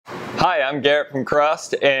Hi, I'm Garrett from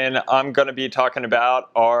Crust, and I'm going to be talking about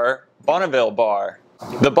our Bonneville bar.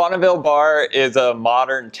 The Bonneville bar is a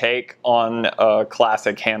modern take on a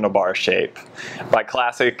classic handlebar shape. By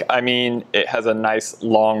classic, I mean it has a nice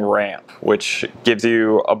long ramp, which gives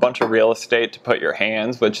you a bunch of real estate to put your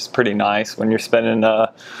hands, which is pretty nice when you're spending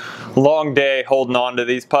a long day holding on to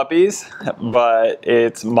these puppies. But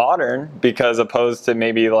it's modern because opposed to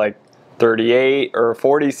maybe like 38 or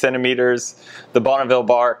 40 centimeters, the Bonneville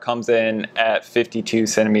bar comes in at 52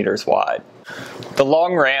 centimeters wide. The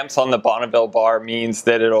long ramps on the Bonneville bar means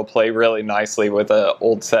that it'll play really nicely with an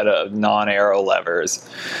old set of non-arrow levers.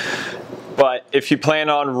 But if you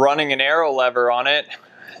plan on running an arrow lever on it,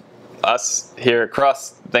 us here at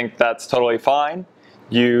Crust think that's totally fine.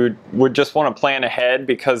 You would just want to plan ahead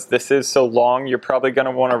because this is so long, you're probably going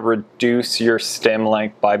to want to reduce your stem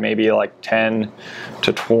length by maybe like 10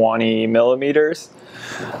 to 20 millimeters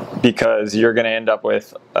because you're going to end up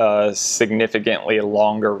with a significantly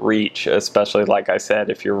longer reach, especially like I said,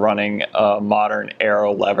 if you're running a modern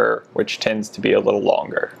arrow lever, which tends to be a little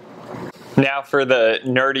longer. Now for the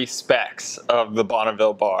nerdy specs of the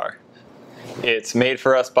Bonneville bar. It's made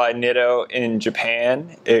for us by Nitto in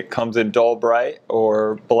Japan. It comes in dull bright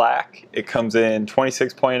or black. It comes in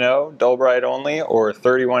 26.0 dull bright only, or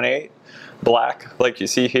 31.8 black like you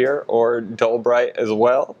see here, or dull bright as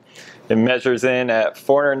well. It measures in at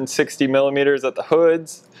 460 millimeters at the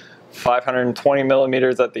hoods, 520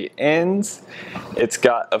 millimeters at the ends. It's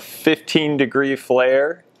got a 15-degree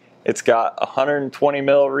flare. It's got 120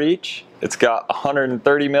 mil reach. It's got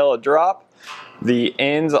 130 mil a drop. The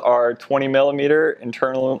ends are 20 millimeter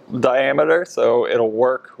internal diameter, so it'll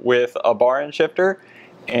work with a bar end shifter,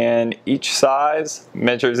 and each size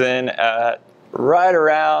measures in at right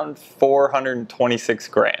around 426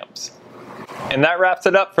 grams. And that wraps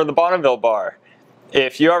it up for the Bonneville bar.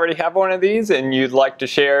 If you already have one of these and you'd like to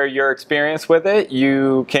share your experience with it,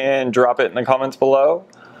 you can drop it in the comments below.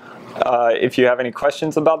 If you have any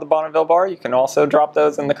questions about the Bonneville bar, you can also drop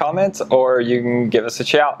those in the comments, or you can give us a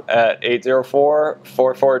shout at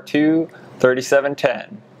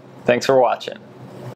 804-442-3710. Thanks for watching.